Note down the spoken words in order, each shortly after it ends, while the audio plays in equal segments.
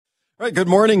Right, good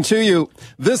morning to you.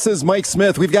 This is Mike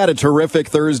Smith. We've got a terrific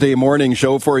Thursday morning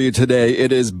show for you today.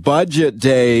 It is Budget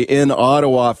Day in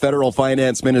Ottawa. Federal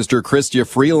Finance Minister Chrystia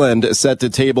Freeland is set to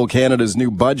table Canada's new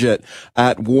budget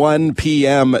at 1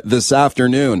 p.m. this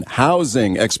afternoon.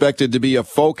 Housing expected to be a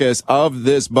focus of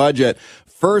this budget.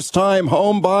 First-time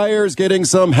home buyers getting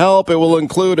some help. It will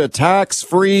include a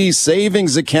tax-free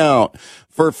savings account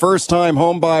for first-time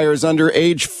home buyers under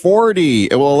age 40.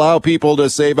 It will allow people to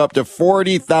save up to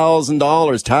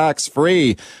 $40,000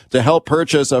 tax-free to help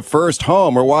purchase a first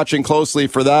home. We're watching closely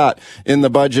for that in the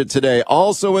budget today.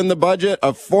 Also in the budget,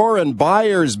 a foreign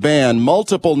buyers ban.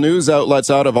 Multiple news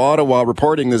outlets out of Ottawa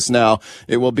reporting this now.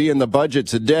 It will be in the budget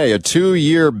today, a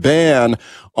 2-year ban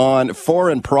on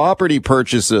foreign property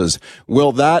purchases.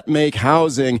 Will that make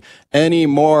housing any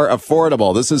more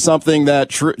affordable? This is something that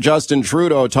Justin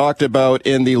Trudeau talked about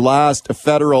in the last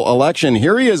federal election.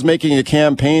 Here he is making a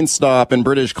campaign stop in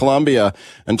British Columbia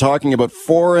and talking about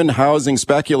foreign housing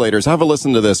speculators. Have a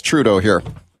listen to this. Trudeau here.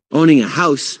 Owning a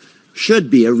house should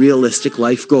be a realistic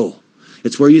life goal.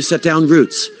 It's where you set down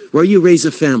roots, where you raise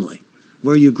a family,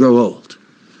 where you grow old.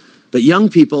 But young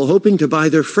people hoping to buy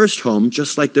their first home,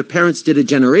 just like their parents did a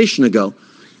generation ago,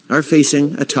 are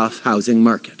facing a tough housing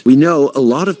market. We know a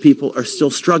lot of people are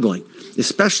still struggling,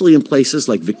 especially in places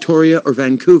like Victoria or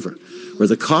Vancouver, where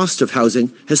the cost of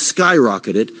housing has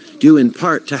skyrocketed, due in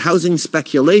part to housing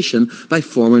speculation by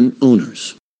foreign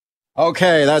owners.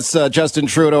 Okay, that's Justin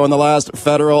Trudeau in the last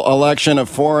federal election. A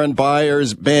foreign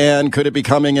buyers ban. Could it be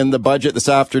coming in the budget this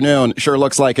afternoon? Sure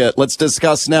looks like it. Let's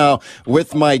discuss now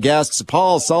with my guests.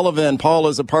 Paul Sullivan. Paul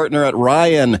is a partner at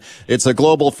Ryan. It's a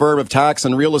global firm of tax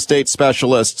and real estate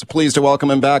specialists. Pleased to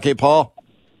welcome him back. Hey, Paul.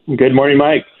 Good morning,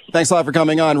 Mike. Thanks a lot for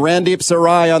coming on. Randeep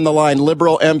Sarai on the line,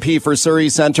 Liberal MP for Surrey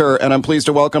Centre, and I'm pleased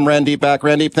to welcome Randeep back.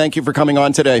 Randeep, thank you for coming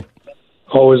on today.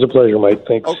 Always a pleasure, Mike.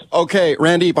 Thanks. Okay,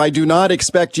 Randeep, I do not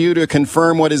expect you to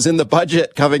confirm what is in the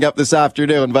budget coming up this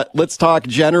afternoon, but let's talk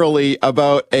generally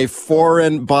about a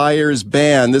foreign buyers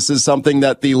ban. This is something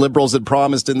that the Liberals had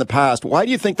promised in the past. Why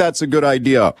do you think that's a good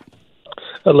idea?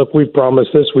 Look, we've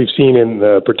promised this. We've seen in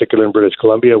particular in British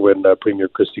Columbia when Premier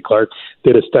Christy Clark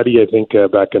did a study, I think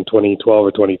back in 2012 or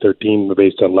 2013,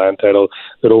 based on land title,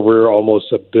 that over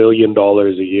almost $1 billion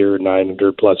a year,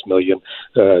 900 plus million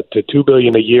to $2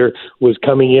 billion a year was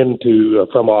coming into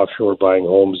from offshore buying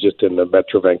homes just in the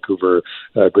Metro Vancouver,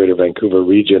 Greater Vancouver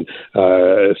region.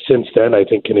 Since then, I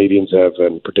think Canadians have,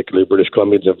 and particularly British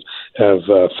Columbians, have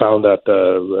found that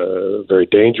very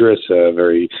dangerous,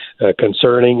 very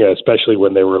concerning, especially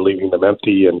when they were leaving them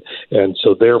empty, and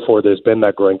so therefore there's been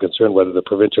that growing concern whether the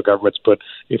provincial governments put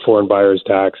a foreign buyers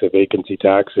tax, a vacancy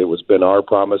tax. It was been our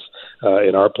promise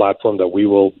in our platform that we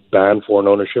will ban foreign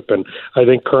ownership, and I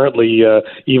think currently,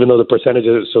 even though the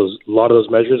percentages, so a lot of those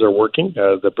measures are working,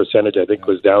 the percentage I think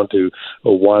was down to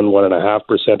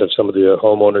 1.5% of some of the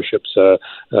home ownerships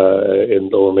in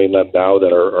Lower Mainland now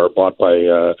that are bought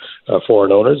by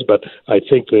foreign owners. But I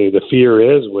think the fear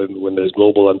is when there's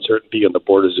global uncertainty on the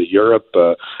borders of Europe,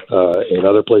 in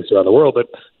other places around the world, that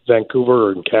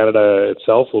Vancouver and Canada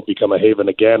itself will become a haven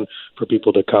again for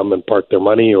people to come and park their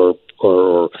money or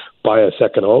buy a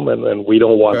second home, and we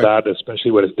don't want that,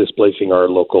 especially when it's displacing our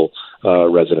local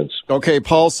residents. Okay,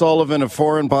 Paul Sullivan, a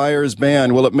foreign buyers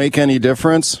ban, will it make any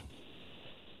difference?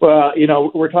 Well,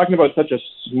 we're talking about such a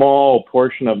small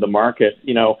portion of the market.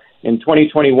 In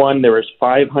 2021, there was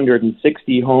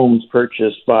 560 homes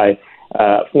purchased by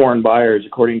foreign buyers,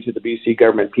 according to the BC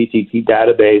government PTT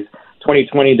database.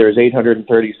 2020, there's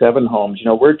 837 homes.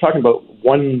 We're talking about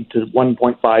 1 to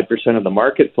 1.5% of the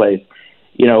marketplace.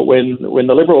 When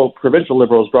the provincial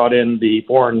Liberals brought in the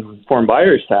foreign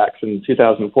buyers tax in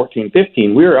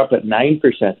 2014-15, we were up at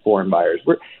 9% foreign buyers.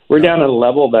 We're down at a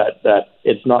level that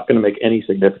it's not going to make any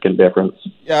significant difference.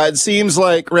 Yeah, it seems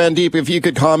like, Randeep, if you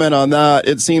could comment on that,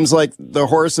 it seems like the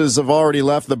horses have already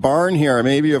left the barn here.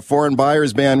 Maybe a foreign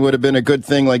buyers ban would have been a good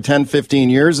thing like 10, 15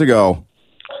 years ago.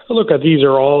 Look, these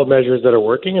are all measures that are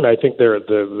working, and I think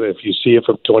if you see it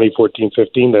from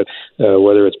 2014-15, that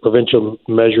whether it's provincial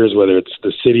measures, whether it's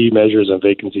the city measures on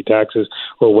vacancy taxes,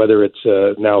 or whether it's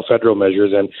now federal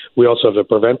measures, and we also have to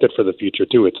prevent it for the future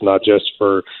too. It's not just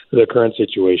for the current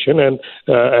situation, and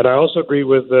I also agree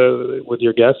with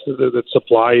your guest that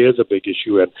supply is a big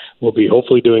issue, and we'll be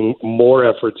hopefully doing more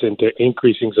efforts into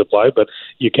increasing supply. But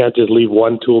you can't just leave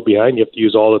one tool behind. You have to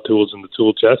use all the tools in the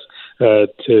tool chest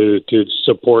to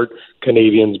support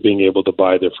Canadians being able to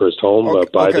buy their first home,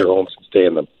 buy their homes and stay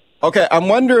in them. Okay, I'm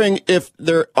wondering if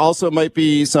there also might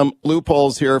be some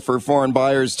loopholes here for foreign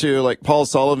buyers too. Like Paul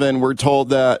Sullivan, we're told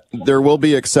that there will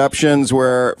be exceptions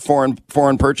where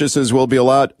foreign purchases will be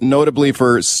allowed, notably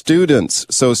for students.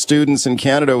 So students in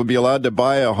Canada would be allowed to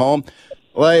buy a home.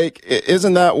 Like,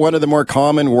 isn't that one of the more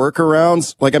common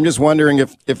workarounds? Like, I'm just wondering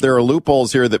if there are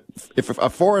loopholes here that if a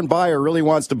foreign buyer really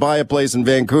wants to buy a place in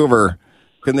Vancouver,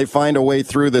 can they find a way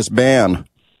through this ban?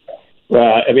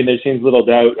 I mean, there seems little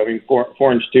doubt. I mean,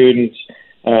 foreign students,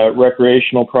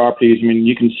 recreational properties, I mean,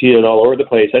 you can see it all over the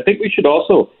place. I think we should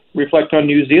also reflect on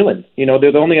New Zealand. You know,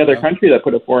 they're the only other country that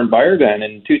put a foreign buyer ban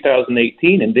in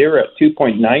 2018, and they were at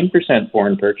 2.9%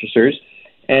 foreign purchasers.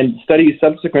 And studies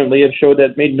subsequently have showed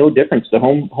that made no difference to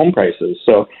home prices.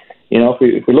 So, you know,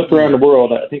 if we look around the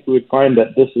world, I think we would find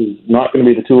that this is not going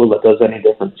to be the tool that does any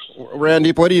difference.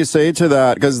 Randeep, what do you say to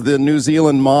that? Because the New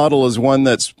Zealand model is one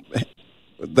that's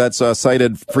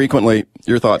cited frequently.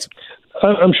 Your thoughts?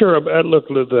 I'm sure. Look,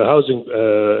 the housing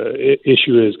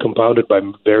issue is compounded by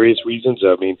various reasons.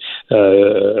 I mean,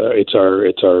 it's our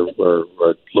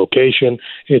location.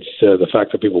 It's the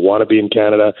fact that people want to be in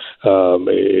Canada.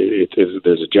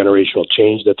 There's a generational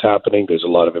change that's happening. There's a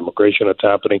lot of immigration that's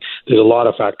happening. There's a lot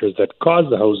of factors that cause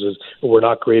the houses. We're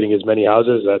not creating as many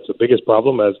houses. That's the biggest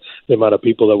problem as the amount of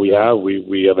people that we have.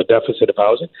 We have a deficit of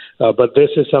housing. But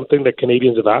this is something that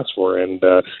Canadians have asked for, and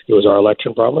it was our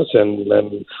election promise,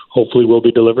 and hopefully we'll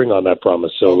be delivering on that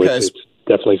promise. So okay. It's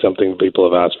definitely something people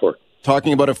have asked for.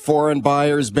 Talking about a foreign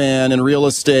buyer's ban in real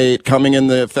estate coming in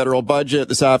the federal budget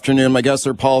this afternoon. My guests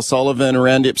are Paul Sullivan and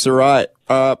Randeep Sarai.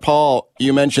 Paul,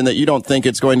 you mentioned that you don't think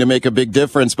it's going to make a big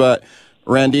difference, but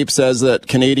Randeep says that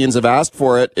Canadians have asked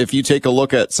for it. If you take a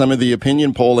look at some of the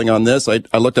opinion polling on this, I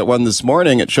looked at one this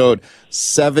morning. It showed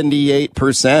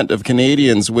 78% of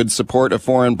Canadians would support a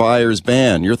foreign buyer's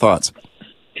ban. Your thoughts?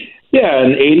 Yeah,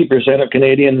 and 80% of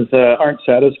Canadians aren't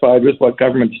satisfied with what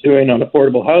government's doing on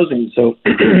affordable housing. So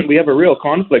we have a real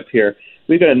conflict here.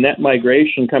 We've got a net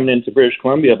migration coming into British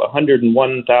Columbia of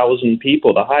 101,000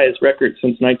 people, the highest record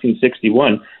since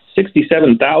 1961.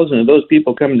 67,000 of those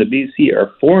people coming to BC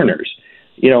are foreigners.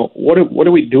 You know, what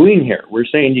are we doing here? We're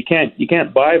saying you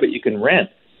can't buy, but you can rent.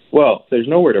 Well, there's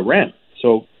nowhere to rent.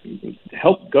 So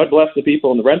God bless the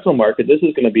people in the rental market. This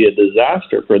is going to be a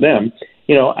disaster for them.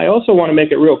 You know, I also want to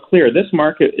make it real clear, this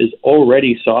market is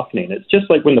already softening. It's just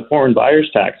like when the foreign buyers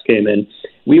tax came in,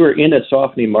 we were in a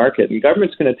softening market, and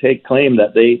government's going to take claim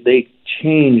that they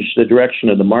changed the direction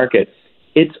of the market.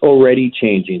 It's already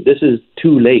changing. This is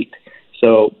too late.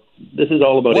 So this is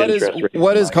all about interest rates.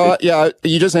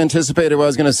 You just anticipated what I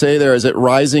was going to say there. Is it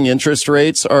rising interest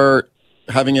rates are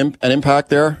having an impact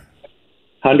there?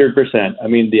 100%. I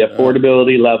mean, the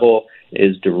affordability level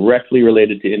is directly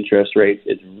related to interest rates.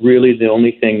 It's really the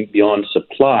only thing beyond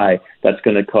supply that's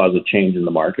going to cause a change in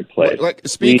the marketplace.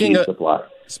 Speaking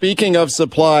of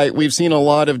supply, we've seen a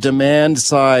lot of demand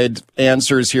side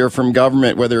answers here from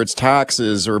government, whether it's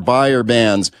taxes or buyer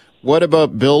bans. What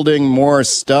about building more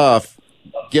stuff,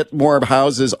 get more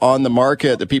houses on the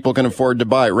market that people can afford to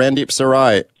buy? Randeep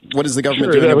Sarai, what is the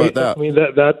government doing about that? I mean,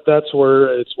 that's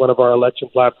where it's one of our election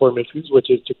platform issues, which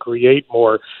is to create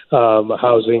more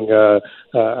housing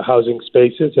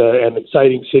spaces and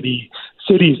inciting cities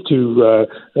to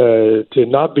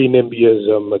not be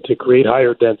NIMBYism, to create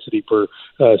higher density per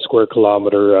square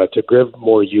kilometer, to give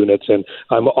more units. And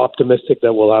I'm optimistic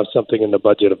that we'll have something in the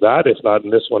budget of that, if not in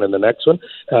this one, in the next one.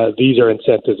 These are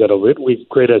incentives that'll win. We've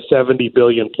created a $70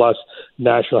 billion plus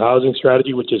national housing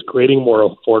strategy, which is creating more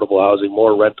affordable housing,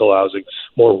 more rental housing,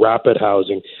 more rapid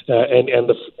housing, and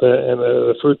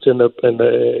the fruits in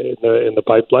the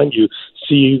pipeline. You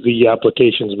see the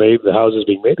applications made, the houses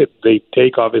being made. They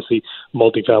take, obviously,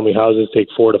 multifamily houses take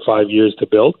 4 to 5 years to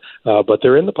build, but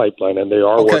they're in the pipeline and they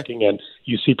are working. And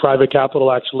you see private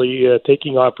capital actually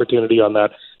taking opportunity on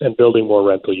that and building more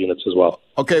rental units as well.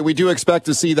 Okay, we do expect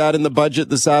to see that in the budget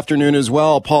this afternoon as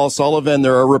well. Paul Sullivan,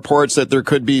 there are reports that there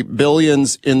could be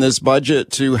billions in this budget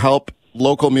to help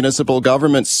local municipal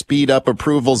governments speed up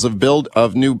approvals of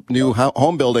new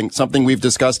home building, something we've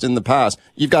discussed in the past.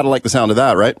 You've got to like the sound of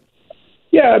that, right?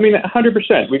 Yeah, I mean,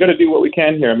 100%. We got to do what we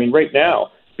can here. I mean, right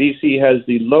now, BC has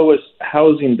the lowest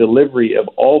housing delivery of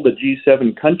all the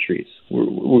G7 countries.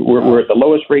 We're at the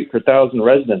lowest rate per 1,000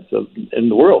 residents in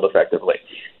the world, effectively.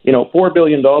 You know, $4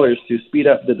 billion to speed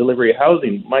up the delivery of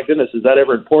housing. My goodness, is that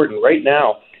ever important? Right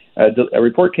now, a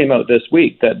report came out this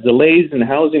week that delays in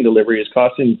housing delivery is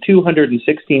costing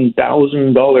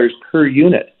 $216,000 per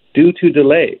unit due to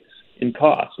delays in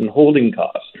costs and holding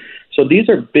costs. So these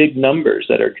are big numbers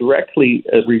that are directly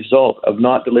a result of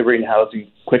not delivering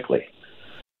housing quickly.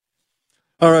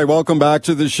 All right, welcome back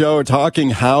to the show.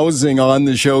 Talking housing on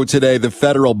the show today. The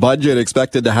federal budget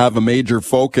expected to have a major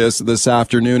focus this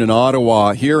afternoon in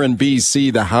Ottawa. Here in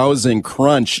BC, the housing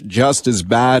crunch just as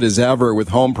bad as ever, with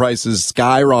home prices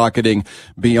skyrocketing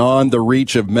beyond the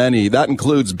reach of many. That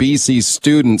includes BC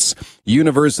students,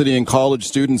 university and college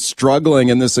students struggling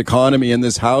in this economy, in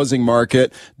this housing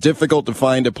market. Difficult to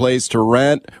find a place to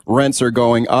rent. Rents are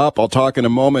going up. I'll talk in a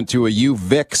moment to a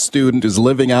UVIC student who's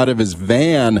living out of his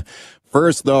van.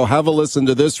 First, though, have a listen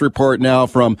to this report now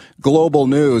from Global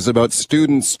News about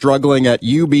students struggling at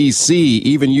UBC,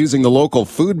 even using the local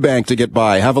food bank to get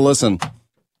by. Have a listen.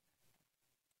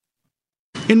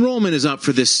 Enrollment is up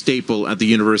for this staple at the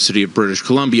University of British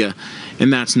Columbia,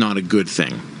 and that's not a good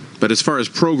thing. But as far as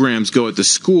programs go at the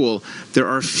school, there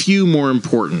are few more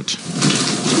important.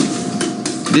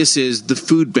 This is the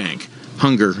food bank.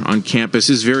 Hunger on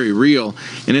campus is very real,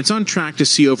 and it's on track to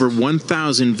see over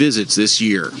 1,000 visits this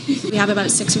year. We have about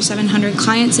 600 or 700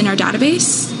 clients in our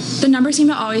database. The numbers seem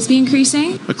to always be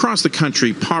increasing. Across the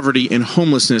country, poverty and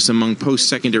homelessness among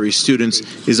post-secondary students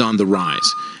is on the rise.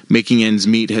 Making ends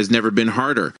meet has never been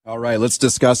harder. All right, let's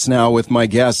discuss now with my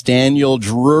guest, Daniel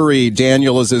Drury.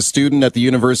 Daniel is a student at the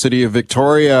University of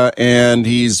Victoria, and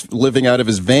he's living out of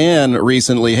his van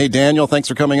recently. Hey, Daniel, thanks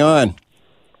for coming on.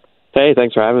 Hey,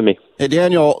 thanks for having me. Hey,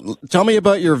 Daniel, tell me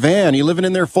about your van. You living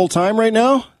in there full time right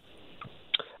now?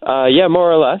 Yeah,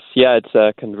 more or less. Yeah, it's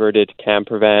a converted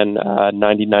camper van,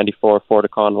 1994 Ford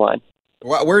Econoline.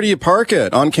 Where do you park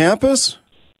it? On campus?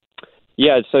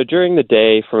 Yeah, so during the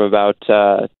day from about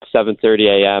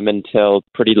 7:30 a.m. until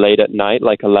pretty late at night,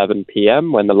 like 11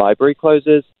 p.m. when the library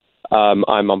closes, I'm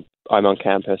on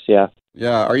campus, yeah.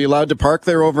 Yeah, are you allowed to park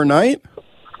there overnight?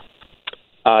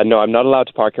 No, I'm not allowed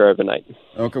to park here overnight.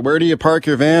 Okay, where do you park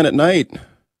your van at night?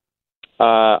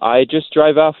 I just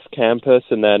drive off campus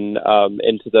and then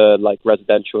into the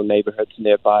residential neighborhoods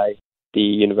nearby the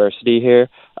university here.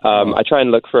 I try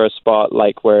and look for a spot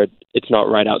where it's not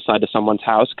right outside of someone's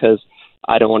house because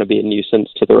I don't want to be a nuisance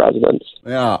to the residents.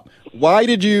 Yeah. Why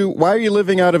are you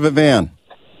living out of a van?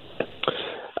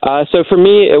 So for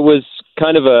me, it was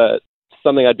kind of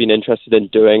something I'd been interested in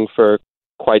doing for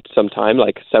quite some time,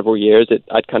 like several years.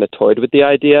 I'd kind of toyed with the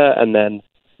idea, and then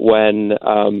when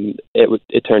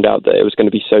it turned out that it was going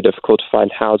to be so difficult to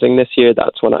find housing this year,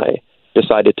 that's when I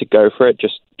decided to go for it,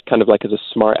 just kind of as a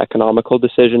smart economical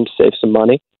decision to save some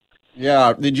money.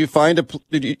 Yeah. Did you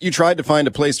tried to find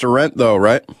a place to rent though,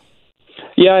 right?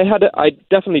 Yeah, I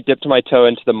definitely dipped my toe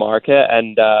into the market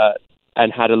and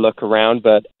had a look around,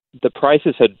 but the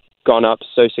prices had gone up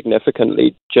so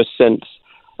significantly just since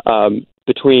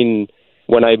between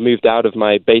when I moved out of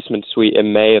my basement suite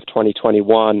in May of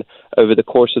 2021 over the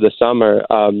course of the summer,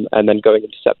 and then going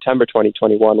into September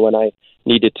 2021 when I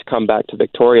needed to come back to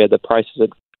Victoria, the prices had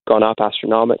gone up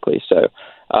astronomically. So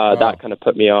that kind of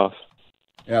put me off.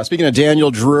 Yeah, speaking of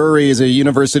Daniel Drury, is a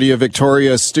University of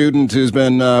Victoria student who's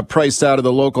been priced out of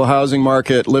the local housing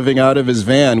market, living out of his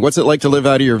van. What's it like to live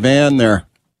out of your van there?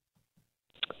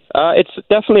 It's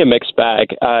definitely a mixed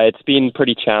bag. It's been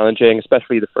pretty challenging,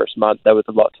 especially the first month. There was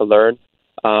a lot to learn.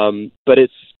 But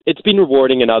it's been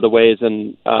rewarding in other ways,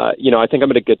 and I think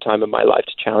I'm at a good time in my life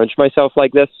to challenge myself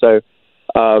like this. So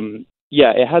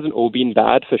it hasn't all been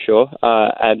bad for sure,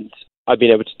 and I've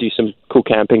been able to do some cool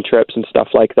camping trips and stuff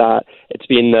like that. It's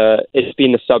been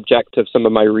the subject of some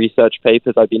of my research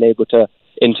papers. I've been able to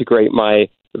integrate my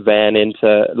van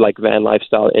van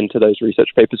lifestyle into those research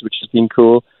papers, which has been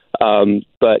cool.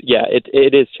 But yeah,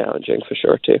 it is challenging for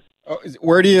sure too.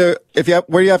 What do you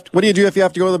do if you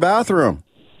have to go to the bathroom?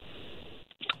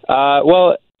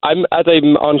 Well, I'm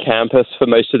on campus for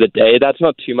most of the day. That's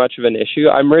not too much of an issue.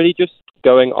 I'm really just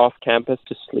going off campus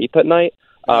to sleep at night.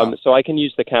 So I can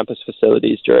use the campus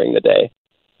facilities during the day.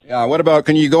 Yeah. What about,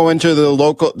 can you go into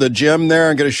the gym there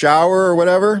and get a shower or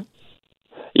whatever?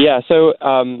 Yeah. So,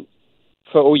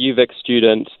 for all UVIC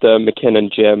students, the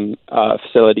McKinnon gym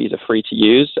facilities are free to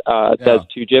use. There's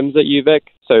 2 gyms at UVIC.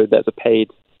 So there's a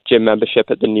paid gym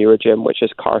membership at the newer gym, which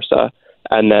is Carsa,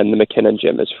 and then the McKinnon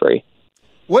gym is free.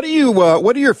 What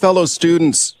do your fellow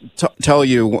students tell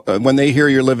you when they hear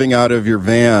you're living out of your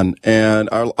van? And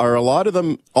are a lot of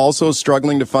them also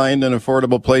struggling to find an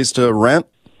affordable place to rent?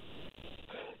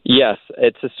 Yes,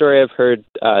 it's a story I've heard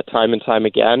time and time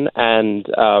again, and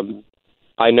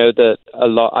I know that a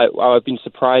lot. I've been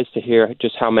surprised to hear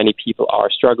just how many people are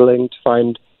struggling to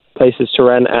find places to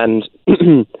rent, and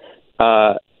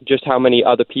just how many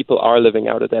other people are living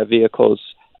out of their vehicles,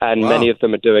 and many of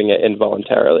them are doing it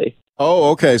involuntarily.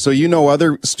 Oh, okay. So you know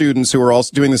other students who are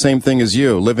also doing the same thing as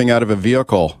you, living out of a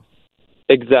vehicle.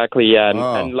 Exactly, yeah.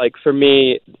 And for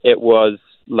me, it was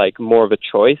more of a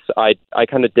choice. I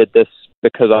kind of did this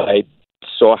because I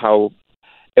saw how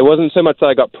it wasn't so much that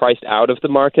I got priced out of the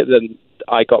market, than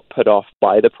I got put off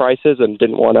by the prices and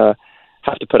didn't want to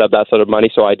have to put up that sort of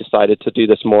money. So I decided to do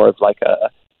this more of like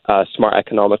a smart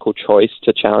economical choice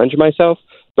to challenge myself.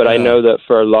 But I know that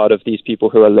for a lot of these people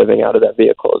who are living out of their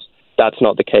vehicles, that's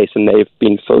not the case, and they've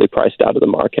been fully priced out of the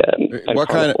market and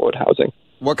can't afford housing.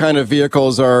 What kind of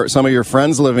vehicles are some of your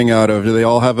friends living out of? Do they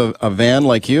all have a van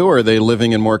like you, or are they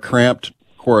living in more cramped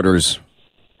quarters?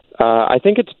 I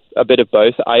think it's a bit of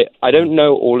both. I don't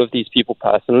know all of these people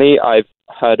personally. I've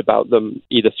heard about them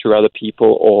either through other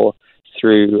people or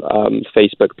through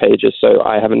Facebook pages, so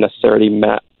I haven't necessarily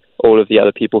met all of the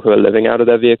other people who are living out of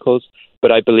their vehicles,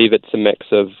 but I believe it's a mix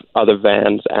of other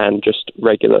vans and just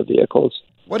regular vehicles.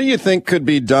 What do you think could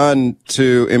be done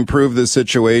to improve the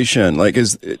situation? Like,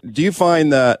 do you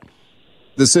find that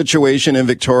the situation in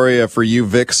Victoria for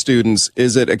UVIC students,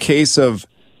 is it a case of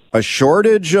a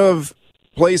shortage of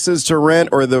places to rent,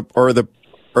 or are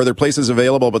there places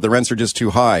available but the rents are just too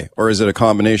high, or is it a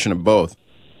combination of both?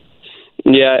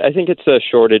 Yeah, I think it's a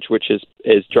shortage which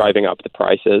is driving up the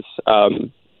prices.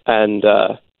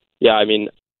 Yeah, I mean,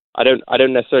 I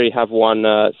don't necessarily have one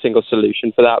single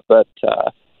solution for that, but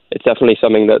it's definitely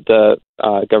something that the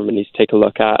government needs to take a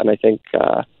look at, and I think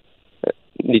it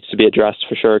needs to be addressed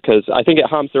for sure, because I think it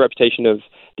harms the reputation of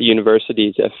the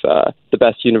universities if the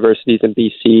best universities in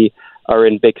BC are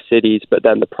in big cities, but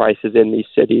then the prices in these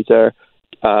cities are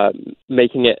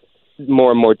making it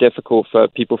more and more difficult for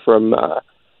people from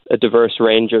a diverse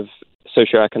range of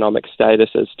socioeconomic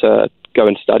statuses to go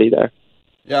and study there.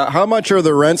 Yeah, how much are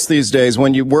the rents these days?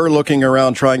 When you were looking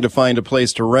around trying to find a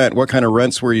place to rent, what kind of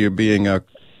rents were you being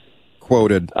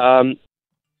quoted?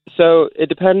 So it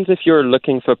depends if you're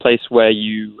looking for a place where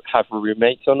you have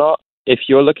roommates or not. If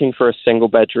you're looking for a single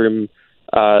bedroom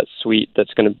suite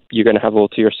you're gonna have all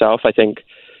to yourself, I think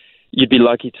you'd be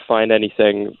lucky to find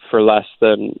anything for less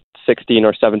than $1,600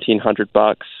 or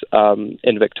 $1,700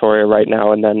 in Victoria right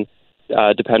now, and then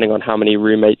depending on how many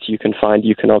roommates you can find,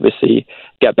 you can obviously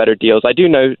get better deals. I do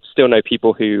still know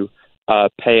people who are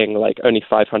paying like only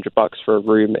 $500 for a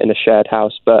room in a shared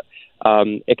house, but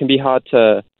it can be hard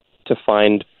to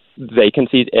find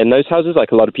vacancies in those houses.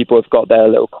 Like, a lot of people have got their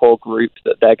little core group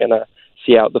that they're going to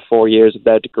see out the 4 years of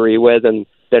their degree with, and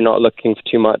they're not looking for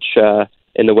too much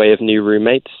in the way of new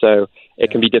roommates. So it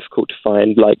can be difficult to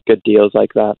find like good deals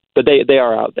like that. But they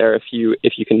are out there if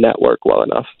you can network well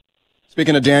enough.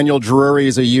 Speaking of Daniel Drury,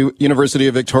 he's a University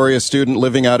of Victoria student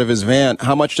living out of his van.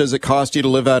 How much does it cost you to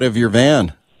live out of your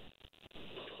van?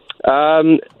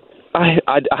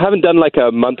 I haven't done like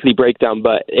a monthly breakdown,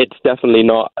 but it's definitely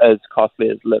not as costly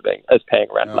as paying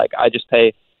rent. No. Like, I just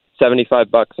pay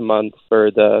 $75 a month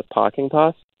for the parking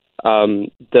pass.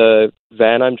 The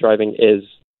van I'm driving is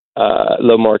a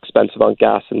little more expensive on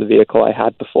gas than the vehicle I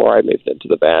had before I moved into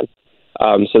the van.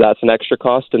 So that's an extra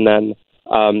cost. And then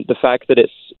the fact that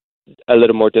it's a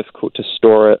little more difficult to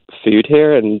store food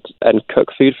here and cook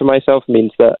food for myself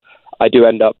means that I do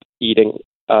end up eating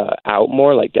out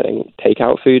more, like getting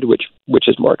takeout food, which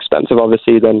is more expensive,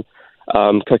 obviously, than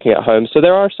cooking at home. So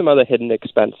there are some other hidden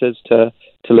expenses to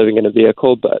living in a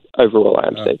vehicle, but overall I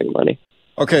am saving money.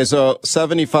 Okay, so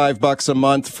 $75 a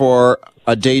month for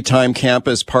a daytime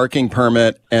campus parking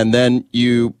permit, and then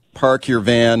you park your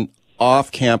van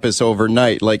off campus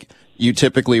overnight. Like, you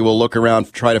typically will look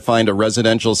around, try to find a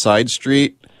residential side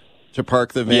street to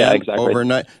park the van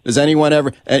overnight. Does anyone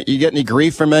ever, you get any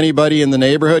grief from anybody in the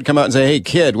neighborhood? Come out and say, hey,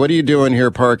 kid, what are you doing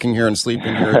here parking here and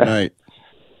sleeping here at night?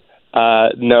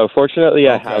 No, fortunately,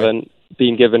 I haven't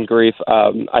been given grief.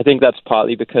 I think that's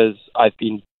partly because I've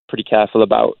been pretty careful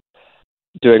about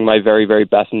doing my very, very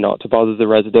best not to bother the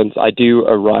residents. I do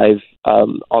arrive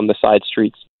on the side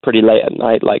streets pretty late at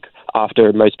night, like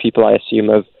after most people, I assume,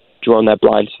 have drawn their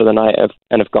blinds for the night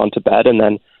and have gone to bed, and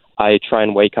then I try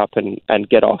and wake up and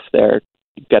get off their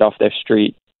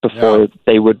street before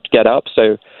they would get up,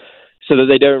 so that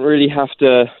they don't really have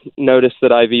to notice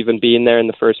that I've even been there in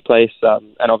the first place.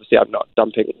 And obviously, I'm not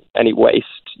dumping any waste,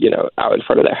 out in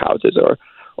front of their houses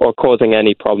or causing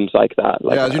any problems like that.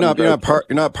 Like, you're not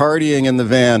partying in the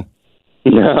van.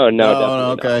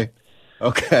 No, okay.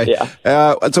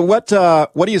 Yeah. So what are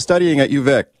you studying at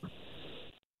UVic?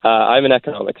 I'm an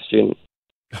economics student.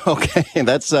 Okay,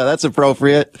 that's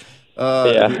appropriate.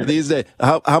 These days,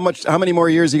 how many more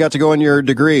years you got to go in your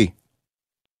degree?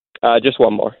 Just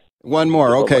one more. One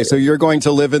more. Okay, so you're going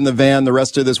to live in the van the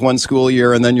rest of this one school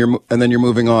year, and then you're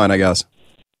moving on, I guess.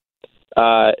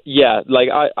 Yeah, like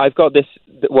I've got this.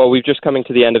 Well, we've just coming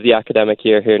to the end of the academic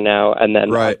year here now, and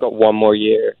then I've got one more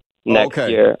year next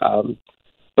year.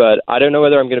 But I don't know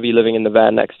whether I'm going to be living in the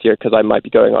van next year because I might be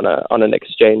going on an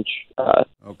exchange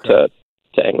to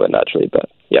to England naturally. But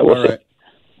yeah, we'll see.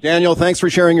 Daniel, thanks for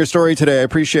sharing your story today. I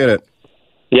appreciate it.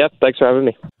 Yeah, thanks for having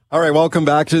me. All right, welcome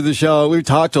back to the show. We've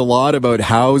talked a lot about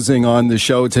housing on the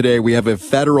show today. We have a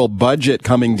federal budget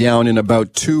coming down in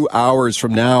about 2 hours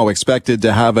from now, expected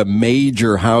to have a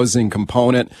major housing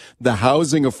component. The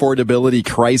housing affordability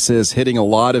crisis hitting a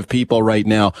lot of people right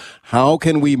now. How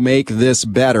can we make this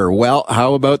better? Well,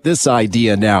 how about this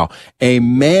idea now? A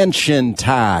mansion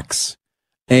tax.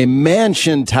 A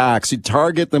mansion tax. You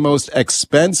target the most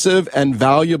expensive and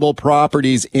valuable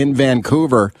properties in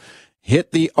Vancouver.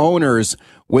 Hit the owners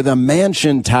with a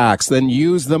mansion tax, then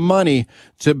use the money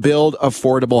to build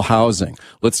affordable housing.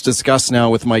 Let's discuss now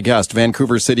with my guest,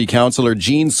 Vancouver City Councillor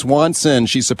Jean Swanson.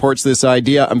 She supports this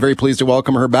idea. I'm very pleased to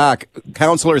welcome her back.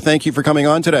 Councillor, thank you for coming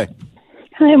on today.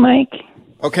 Hi, Mike.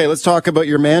 Okay, let's talk about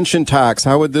your mansion tax.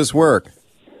 How would this work?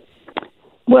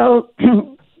 Well,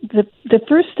 the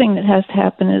first thing that has to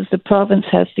happen is the province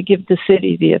has to give the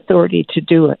city the authority to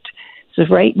do it. So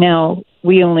right now,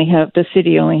 the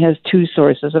city only has two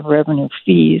sources of revenue: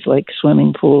 fees like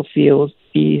swimming pool field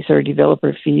fees or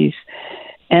developer fees,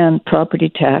 and property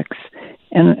tax.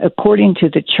 And according to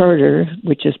the charter,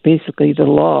 which is basically the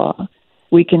law,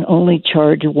 we can only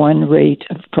charge one rate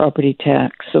of property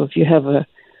tax. So if you have a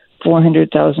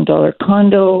 $400,000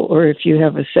 condo or if you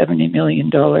have a $70 million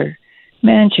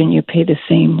mansion, you pay the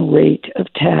same rate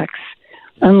of tax.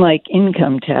 Unlike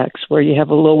income tax, where you have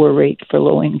a lower rate for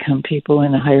low-income people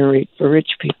and a higher rate for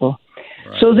rich people.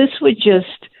 Right. So this would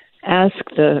just ask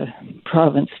the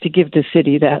province to give the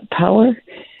city that power.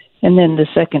 And then the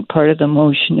second part of the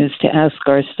motion is to ask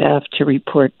our staff to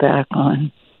report back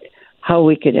on how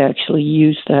we could actually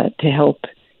use that to help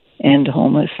end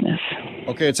homelessness.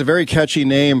 Okay, it's a very catchy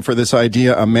name for this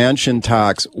idea, a mansion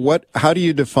tax. How do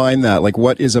you define that? Like,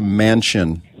 what is a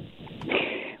mansion?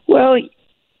 Well,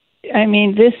 I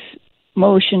mean, this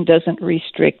motion doesn't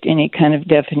restrict any kind of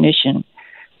definition,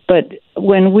 but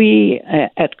when we,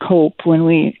 at COPE, when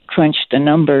we crunched the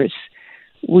numbers,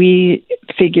 we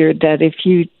figured that if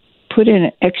you put in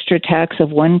an extra tax of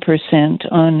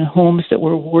 1% on homes that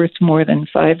were worth more than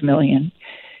 $5 million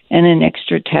and an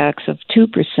extra tax of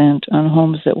 2% on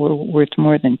homes that were worth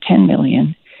more than $10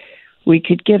 million, we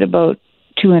could get about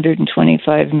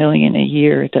 $225 million a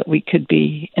year that we could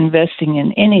be investing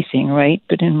in anything, right?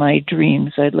 But in my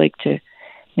dreams, I'd like to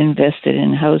invest it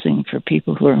in housing for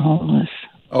people who are homeless.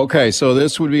 Okay, so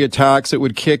this would be a tax that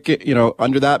would kick it,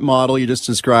 under that model you just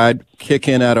described, kick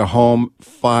in at a home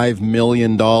 $5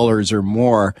 million or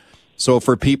more. So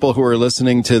for people who are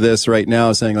listening to this right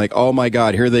now saying like, oh my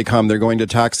God, here they come. They're going to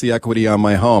tax the equity on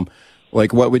my home.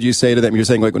 Like, what would you say to them? You're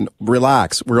saying, like,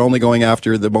 relax. We're only going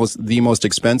after the most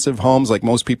expensive homes. Like,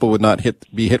 most people would not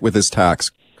be hit with this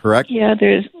tax, correct? Yeah,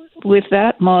 with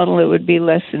that model, it would be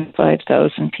less than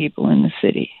 5,000 people in the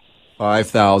city.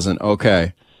 5,000.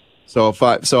 Okay.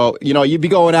 So you'd be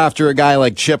going after a guy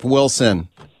like Chip Wilson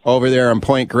over there on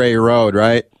Point Grey Road,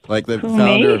 right? Like the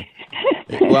founder. Me?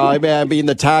 Well, I mean,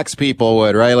 the tax people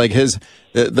would, right? Like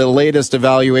the latest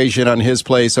evaluation on his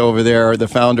place over there, the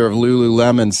founder of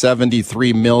Lululemon,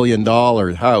 $73 million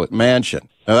mansion.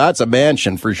 Now that's a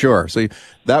mansion for sure. So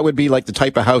that would be like the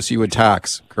type of house you would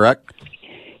tax, correct?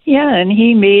 Yeah, and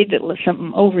he made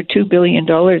something over $2 billion,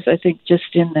 I think,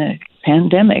 just in the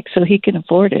pandemic, so he can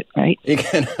afford it, right? He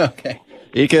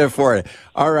can afford it.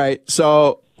 All right.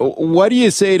 So what do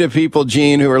you say to people,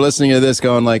 Jean, who are listening to this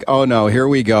going like, oh no, here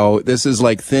we go. This is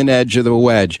like thin edge of the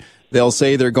wedge. They'll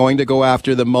say they're going to go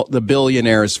after the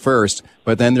billionaires first,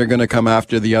 but then they're going to come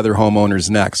after the other homeowners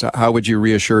next. How would you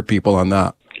reassure people on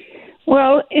that?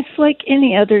 Well, it's like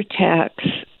any other tax.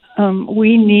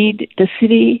 The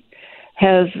city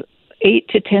has 8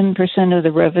 to 10% of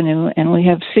the revenue, and we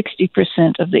have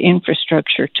 60% of the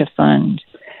infrastructure to fund.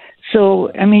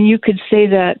 So, I mean, you could say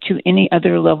that to any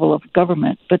other level of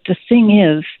government, but the thing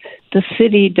is, the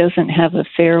city doesn't have a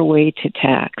fair way to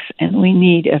tax, and we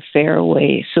need a fair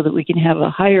way so that we can have a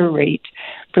higher rate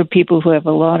for people who have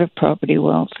a lot of property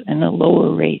wealth and a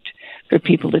lower rate for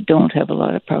people that don't have a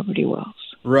lot of property wealth.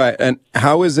 Right. And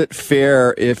how is it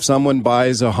fair if someone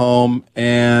buys a home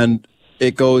and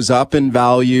it goes up in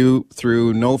value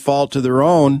through no fault of their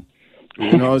own?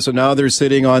 So now they're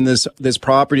sitting on this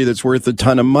property that's worth a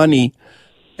ton of money,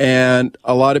 and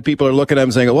a lot of people are looking at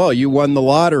them saying, well, you won the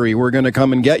lottery. We're going to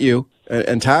come and get you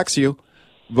and tax you.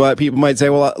 But people might say,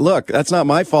 well, look, that's not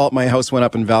my fault. My house went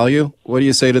up in value. What do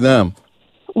you say to them?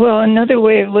 Well, another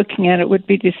way of looking at it would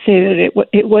be to say that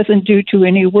it wasn't due to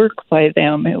any work by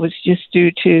them. It was just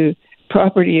due to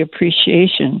property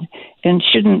appreciation. And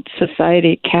shouldn't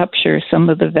society capture some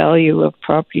of the value of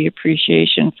property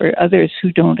appreciation for others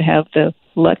who don't have the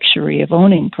luxury of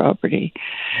owning property?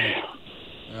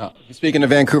 Speaking to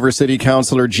Vancouver City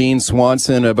Councillor Jean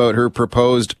Swanson about her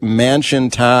proposed mansion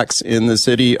tax in the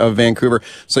city of Vancouver.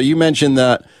 So you mentioned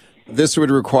that this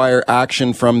would require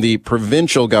action from the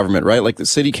provincial government, right? Like the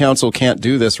city council can't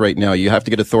do this right now. You have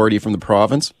to get authority from the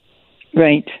province?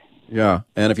 Right. Yeah.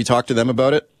 And if you talk to them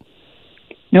about it?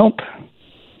 Nope.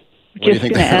 What Just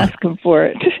going to ask them for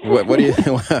it. What do you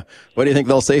think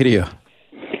they'll say to you?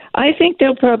 I think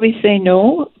they'll probably say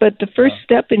no, but the first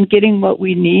step in getting what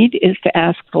we need is to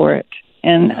ask for it.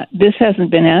 And this hasn't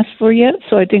been asked for yet,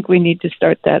 so I think we need to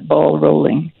start that ball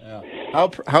rolling. Yeah.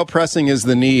 How pressing is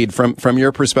the need from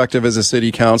your perspective as a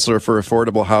city councillor for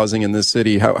affordable housing in this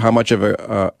city? How much of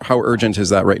how urgent is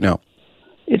that right now?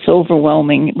 It's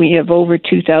overwhelming. We have over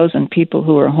 2,000 people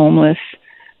who are homeless.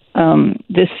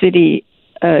 This city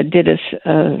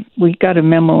we got a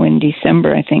memo in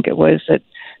December, I think it was, that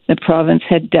the province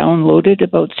had downloaded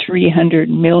about $300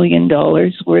 million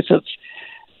worth of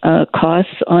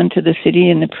costs onto the city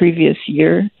in the previous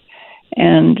year.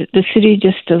 And the city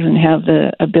just doesn't have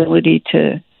the ability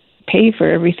to pay for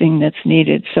everything that's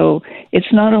needed. So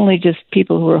it's not only just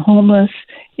people who are homeless,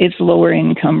 it's lower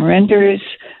income renters.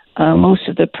 Most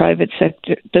of the private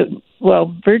sector,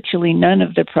 virtually none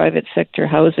of the private sector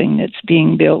housing that's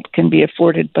being built can be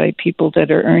afforded by people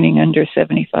that are earning under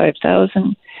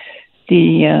 $75,000.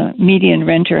 The median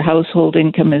renter household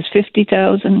income is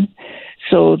 $50,000.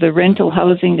 So the rental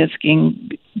housing that's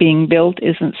being built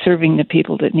isn't serving the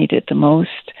people that need it the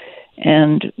most.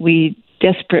 And we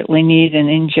desperately need an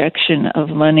injection of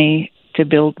money to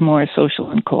build more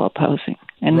social and co-op housing.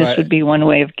 And this would be one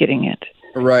way of getting it.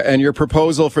 Right. And your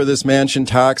proposal for this mansion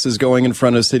tax is going in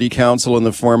front of City Council in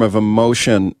the form of a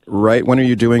motion, right? When are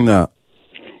you doing that?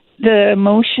 The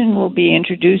motion will be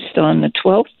introduced on the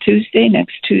 12th,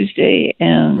 next Tuesday,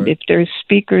 and if there's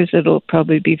speakers, it'll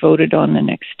probably be voted on the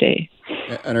next day.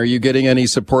 And are you getting any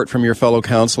support from your fellow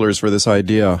councillors for this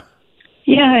idea?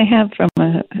 Yeah, I have from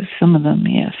some of them,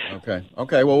 yes.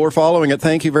 Okay. Well, we're following it.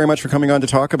 Thank you very much for coming on to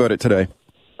talk about it today.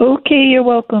 Okay, you're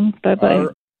welcome. Bye-bye.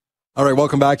 All right,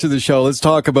 welcome back to the show. Let's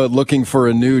talk about looking for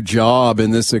a new job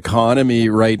in this economy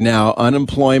right now.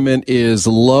 Unemployment is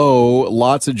low.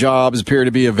 Lots of jobs appear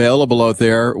to be available out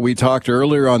there. We talked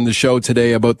earlier on the show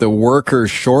today about the worker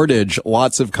shortage.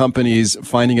 Lots of companies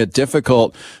finding it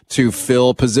difficult to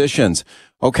fill positions.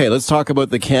 Okay, let's talk about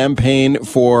the campaign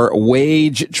for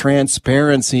wage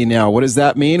transparency now. What does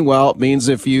that mean? Well, it means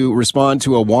if you respond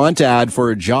to a want ad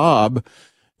for a job,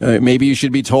 maybe you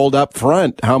should be told up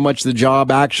front how much the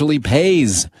job actually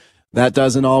pays. That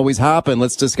doesn't always happen.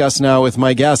 Let's discuss now with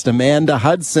my guest, Amanda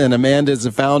Hudson. Amanda is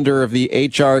the founder of the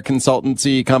HR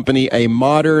consultancy company, A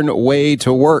Modern Way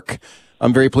to Work.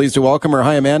 I'm very pleased to welcome her.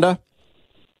 Hi, Amanda.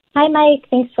 Hi, Mike.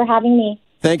 Thanks for having me.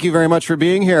 Thank you very much for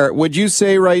being here. Would you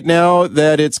say right now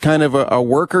that it's kind of a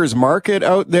workers' market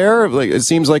out there? Like it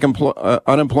seems like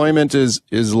unemployment is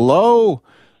low,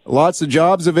 lots of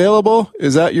jobs available.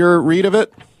 Is that your read of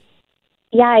it?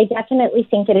 Yeah, I definitely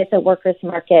think it is a workers'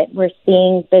 market. We're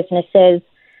seeing businesses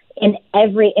in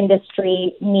every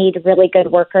industry need really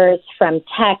good workers, from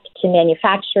tech to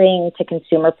manufacturing to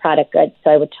consumer product goods.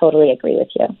 So I would totally agree with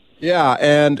you. Yeah,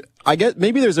 and I get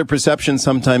maybe there's a perception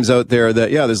sometimes out there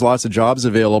that, there's lots of jobs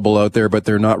available out there, but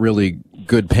they're not really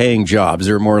good paying jobs.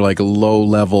 They're more like low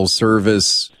level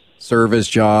service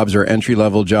jobs or entry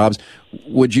level jobs.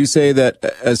 Would you say that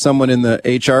as someone in the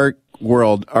HR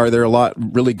world, are there a lot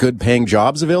really good paying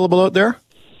jobs available out there?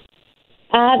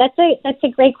 That's a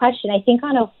great question. I think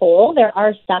on a whole, there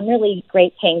are some really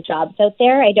great paying jobs out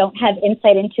there. I don't have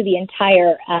insight into the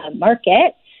entire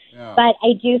market, but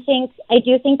I do think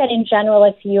that in general,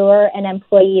 if you're an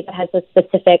employee that has a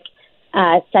specific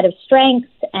set of strengths,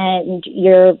 and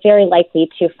you're very likely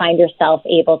to find yourself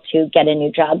able to get a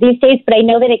new job these days. But I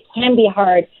know that it can be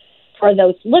hard for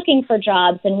those looking for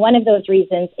jobs, and one of those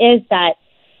reasons is that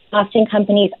often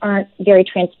companies aren't very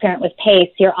transparent with pay,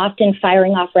 so you're often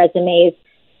firing off resumes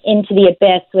into the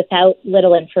abyss without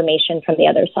little information from the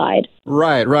other side.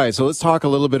 Right. So let's talk a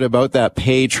little bit about that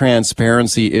pay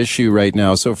transparency issue right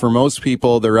now. So for most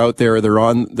people, they're out there, they're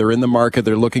in the market,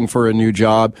 they're looking for a new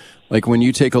job. Like when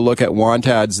you take a look at want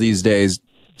ads these days,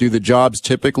 do the jobs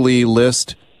typically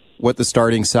list what the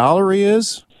starting salary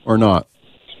is or not?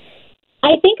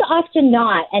 I think often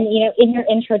not. And, in your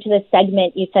intro to this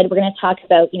segment, you said we're going to talk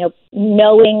about,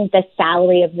 knowing the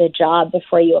salary of the job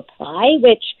before you apply,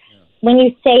 which when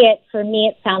you say it, for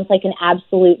me, it sounds like an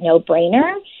absolute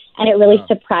no-brainer. And it really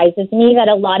surprises me that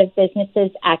a lot of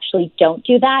businesses actually don't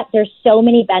do that. There's so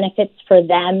many benefits for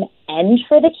them and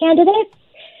for the candidates.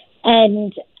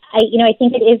 And I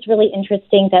think it is really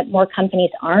interesting that more companies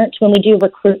aren't. When we do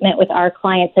recruitment with our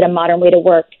clients at A Modern Way to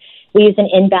Work, we use an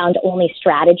inbound only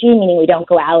strategy, meaning we don't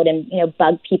go out and,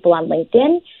 bug people on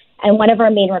LinkedIn. And one of our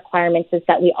main requirements is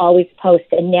that we always post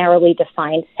a narrowly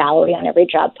defined salary on every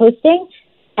job posting.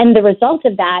 And the result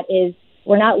of that is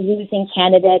we're not losing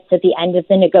candidates at the end of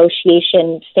the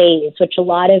negotiation phase, which a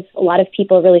lot of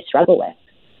people really struggle with.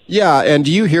 Yeah, and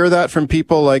do you hear that from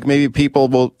people? Like maybe people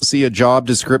will see a job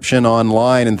description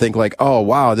online and think like, "Oh,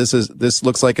 wow, this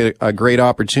looks like a great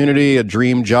opportunity, a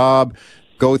dream job."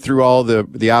 Go through all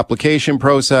the application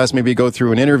process, maybe go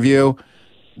through an interview.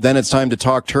 Then it's time to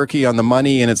talk turkey on the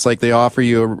money, and it's like they offer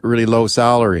you a really low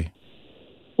salary.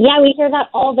 Yeah, we hear that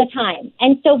all the time.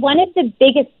 And so one of the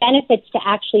biggest benefits to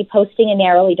actually posting a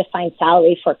narrowly defined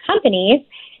salary for companies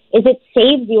is it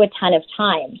saves you a ton of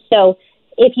time. So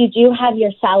if you do have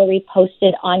your salary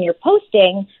posted on your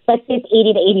posting, let's say it's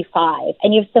 80 to 85,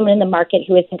 and you have someone in the market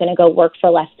who isn't going to go work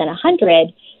for less than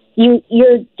 100,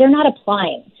 they're not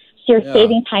applying. So you're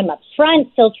saving time up front,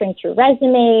 filtering through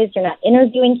resumes. You're not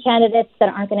interviewing candidates that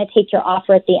aren't going to take your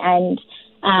offer at the end.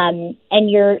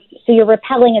 And you're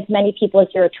repelling as many people as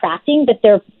you're attracting, but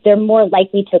they're more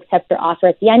likely to accept your offer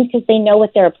at the end because they know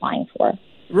what they're applying for.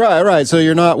 Right. So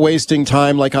you're not wasting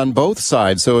time like on both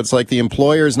sides. So it's like the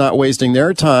employer is not wasting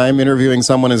their time interviewing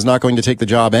someone who's not going to take the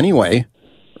job anyway,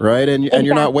 right? And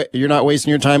Exactly. you're not wasting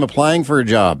your time applying for a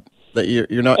job that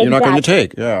you're not going to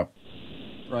take. Yeah.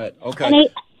 Right. Okay.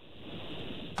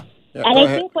 And I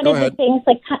think one of the things,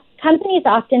 like companies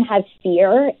often have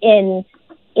fear in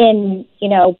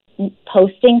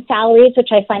posting salaries, which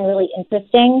I find really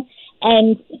interesting.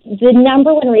 And the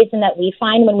number one reason that we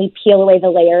find when we peel away the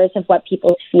layers of what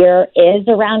people's fear is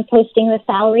around posting the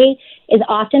salary is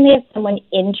often they have someone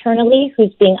internally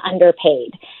who's being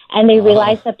underpaid, and they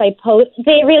realize that by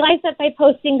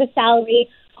posting the salary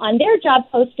on their job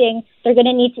posting, they're going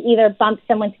to need to either bump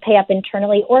someone's pay up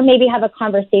internally or maybe have a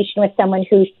conversation with someone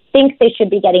who thinks they should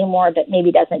be getting more but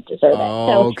maybe doesn't deserve it.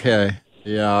 Okay.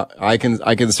 Yeah, I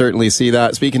can certainly see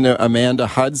that. Speaking to Amanda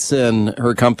Hudson,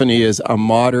 her company is A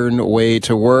Modern Way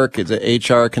to Work. It's an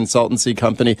HR consultancy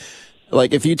company.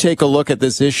 Like, if you take a look at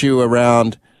this issue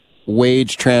around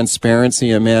wage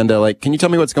transparency, Amanda, like, can you tell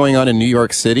me what's going on in New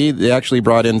York City? They actually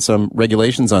brought in some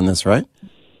regulations on this, right?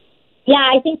 Yeah,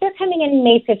 I think they're coming in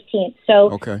May 15th.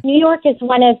 So New York is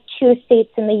one of two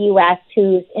states in the U.S.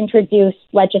 who's introduced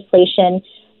legislation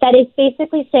that is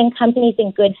basically saying companies in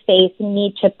good faith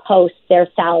need to post their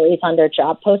salaries on their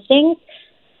job postings.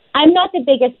 I'm not the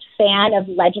biggest fan of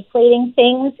legislating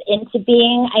things into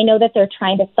being. I know that they're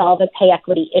trying to solve a pay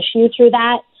equity issue through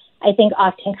that. I think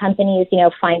often companies,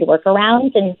 find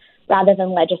workarounds, and rather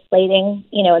than legislating,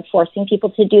 and forcing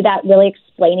people to do that, really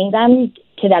explaining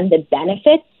to them the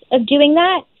benefits of doing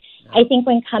that. I think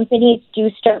when companies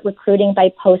do start recruiting by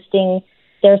posting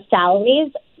their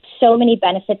salaries, so many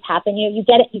benefits happen. You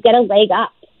get a leg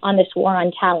up on this war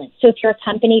on talent. So if you're a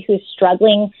company who's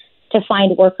struggling to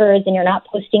find workers and you're not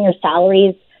posting your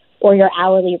salaries or your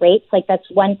hourly rates, like that's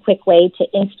one quick way to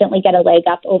instantly get a leg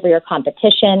up over your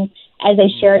competition. As I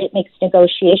shared, it makes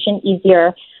negotiation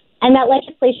easier. And that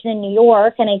legislation in New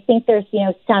York, and I think there's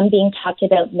some being talked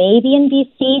about maybe in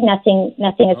BC. Nothing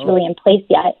is really in place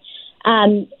yet.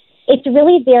 It's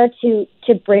really there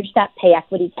to bridge that pay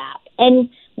equity gap. And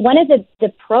one of the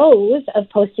pros of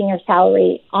posting your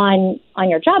salary on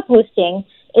your job posting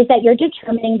is that you're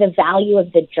determining the value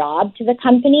of the job to the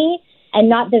company and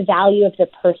not the value of the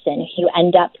person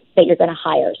that you're going to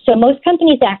hire. So most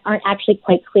companies aren't actually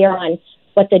quite clear on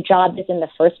what the job is in the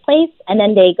first place. And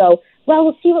then they go, well,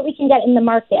 we'll see what we can get in the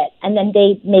market. And then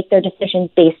they make their decisions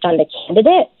based on the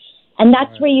candidate. And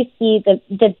that's where you see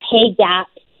the pay gap,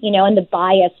 and the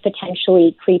bias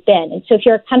potentially creep in. And so if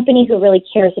you're a company who really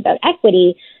cares about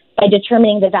equity, by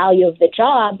determining the value of the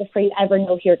job before you ever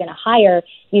know who you're going to hire,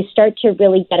 you start to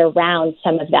really get around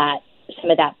some of that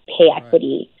pay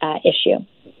equity issue.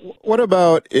 What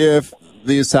about if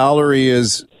the salary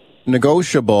is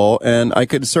negotiable? And I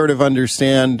could sort of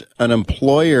understand an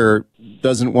employer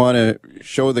doesn't want to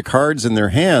show the cards in their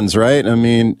hands, right? I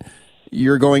mean,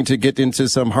 you're going to get into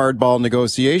some hardball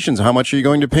negotiations. How much are you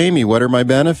going to pay me? What are my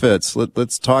benefits?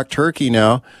 Let's talk turkey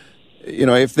now.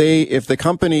 If the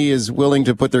company is willing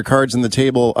to put their cards on the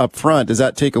table up front, does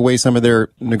that take away some of their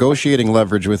negotiating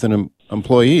leverage with an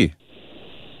employee?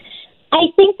 I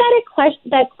think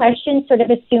that question sort of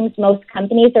assumes most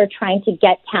companies are trying to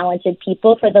get talented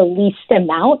people for the least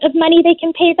amount of money they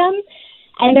can pay them.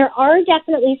 And there are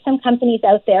definitely some companies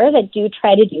out there that do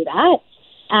try to do that.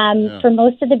 For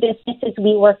most of the businesses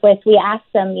we work with, we ask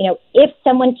them, if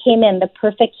someone came in, the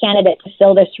perfect candidate to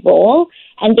fill this role,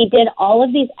 and they did all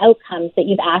of these outcomes that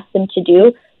you've asked them to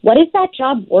do, what is that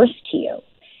job worth to you?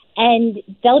 and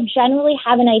they'll generally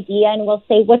have an idea and will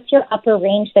say, what's your upper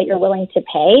range that you're willing to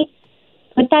pay?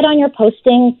 Put that on your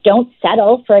posting. Don't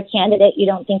settle for a candidate you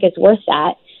don't think is worth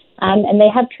that. And they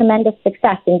have tremendous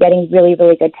success in getting really,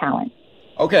 really good talent.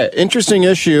 Okay, interesting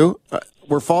issue.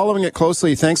 We're following it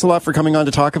closely. Thanks a lot for coming on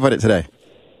to talk about it today.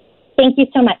 Thank you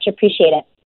so much. Appreciate it.